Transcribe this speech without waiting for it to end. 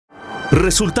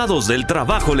Resultados del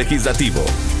trabajo legislativo.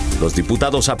 Los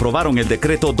diputados aprobaron el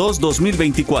Decreto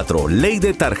 2/2024, Ley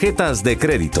de Tarjetas de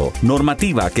Crédito,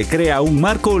 normativa que crea un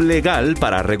marco legal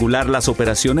para regular las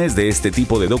operaciones de este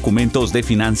tipo de documentos de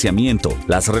financiamiento,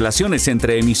 las relaciones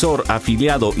entre emisor,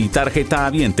 afiliado y tarjeta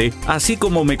habiente, así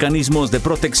como mecanismos de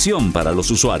protección para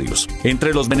los usuarios.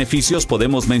 Entre los beneficios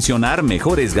podemos mencionar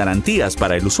mejores garantías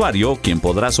para el usuario, quien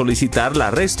podrá solicitar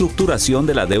la reestructuración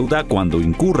de la deuda cuando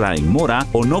incurra en mora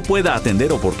o no pueda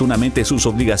atender oportunamente sus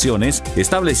obligaciones,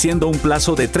 estableciendo un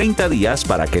plazo de 30 días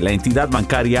para que la entidad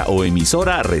bancaria o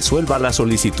emisora resuelva la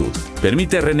solicitud.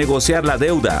 Permite renegociar la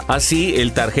deuda. Así,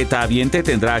 el tarjeta habiente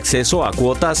tendrá acceso a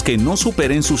cuotas que no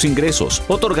superen sus ingresos,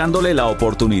 otorgándole la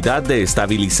oportunidad de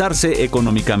estabilizarse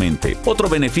económicamente. Otro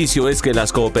beneficio es que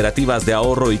las cooperativas de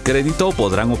ahorro y crédito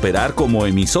podrán operar como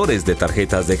emisores de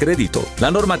tarjetas de crédito.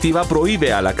 La normativa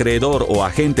prohíbe al acreedor o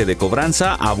agente de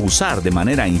cobranza abusar de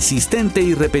manera insistente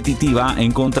y repetitiva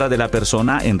en contra de la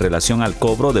persona en relación al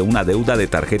cobro de una deuda de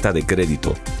tarjeta de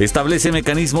crédito. Establece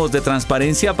mecanismos de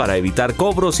transparencia para evitar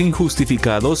cobros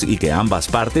injustificados y que ambas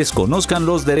partes conozcan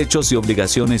los derechos y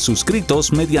obligaciones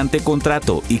suscritos mediante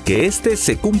contrato y que éste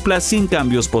se cumpla sin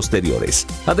cambios posteriores.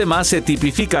 Además, se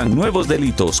tipifican nuevos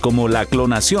delitos como la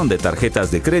clonación de tarjetas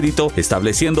de crédito,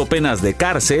 estableciendo penas de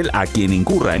cárcel a quien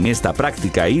incurra en esta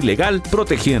práctica ilegal,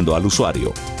 protegiendo al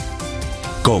usuario.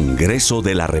 Congreso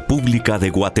de la República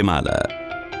de Guatemala.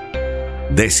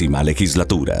 10ª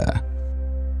legislatura.